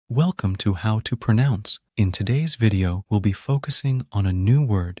Welcome to How to Pronounce. In today's video, we'll be focusing on a new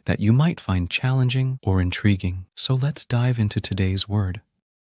word that you might find challenging or intriguing. So let's dive into today's word.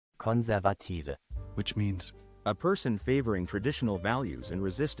 Konservative. Which means, a person favoring traditional values and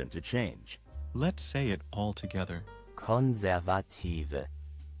resistant to change. let's say it all together. Konservative.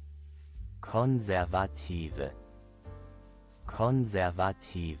 Konservative.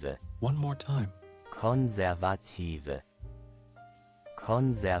 Konservative. One more time. Konservative.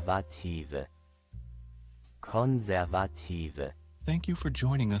 Konservative. Konservative. Thank you for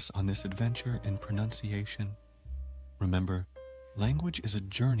joining us on this adventure in pronunciation. Remember, language is a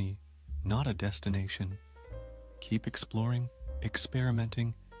journey, not a destination. Keep exploring,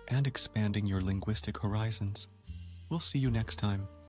 experimenting, and expanding your linguistic horizons. We'll see you next time.